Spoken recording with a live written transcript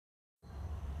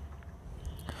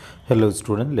Hello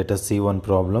student, let us see one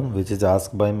problem which is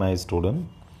asked by my student.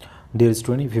 Dear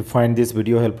student, if you find this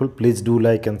video helpful, please do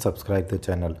like and subscribe the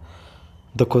channel.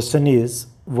 The question is,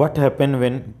 what happens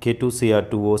when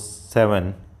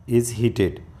K2Cr2O7 is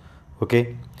heated?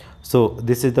 Okay, so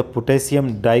this is the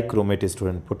potassium dichromate,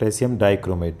 student, potassium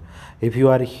dichromate. If you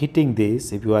are heating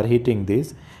this, it will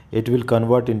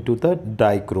convert into the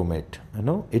dichromate,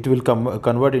 it will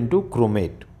convert into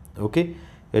chromate. Okay,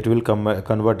 it will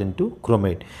convert into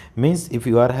chromate. Means if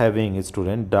you are having a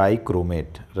student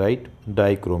dichromate, right,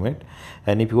 dichromate,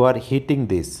 and if you are heating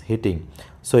this,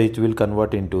 so it will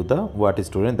convert into the what,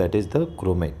 student, that is the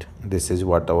chromate. This is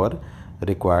what our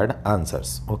required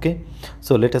answers. Okay,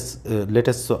 so let us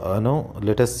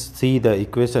see the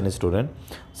equation, student.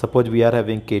 Suppose we are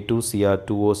having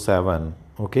K2Cr2O7,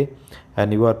 okay,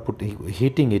 and you are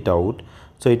heating it out,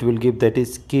 so it will give, that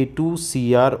is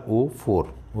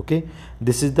K2Cr4. okay,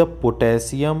 this is the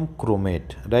potassium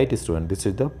chromate, right, student? This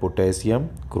is the potassium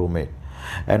chromate.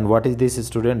 And what is this,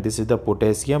 student? This is the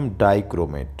potassium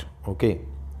dichromate. Okay,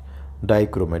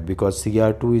 dichromate, because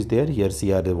Cr2 is there, here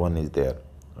Cr1 is there.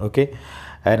 Okay,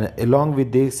 and along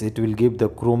with this it will give the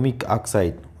chromic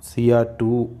oxide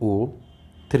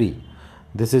Cr2O3.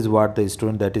 This is what the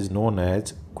student, that is known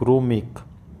as chromic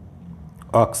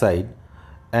oxide,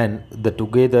 and the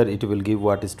together it will give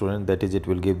what, student? That is, it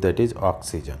will give, that is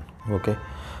oxygen. Okay,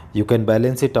 you can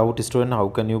balance it out, student. How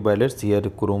can you balance? Here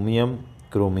chromium,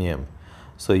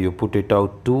 so you put it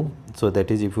out 2. So that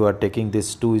is, if you are taking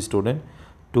this 2, student,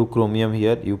 2 chromium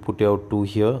here, you put out 2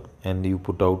 here, and you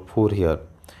put out 4 here,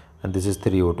 and this is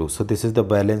 3O2. So this is the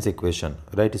balance equation,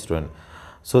 right, student?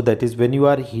 So that is, when you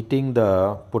are heating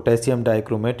the potassium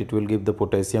dichromate, it will give the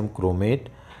potassium chromate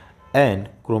and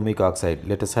chromic oxide.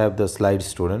 Let us have the slide,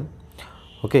 student.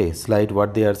 Okay, slide,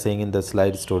 what they are saying in the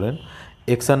slide, student: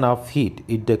 action of heat,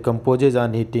 it decomposes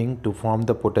on heating to form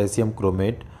the potassium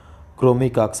chromate,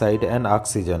 chromic oxide and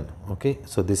oxygen. Okay,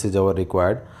 so this is our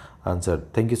required answer.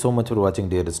 Thank you so much for watching,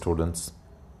 dear students.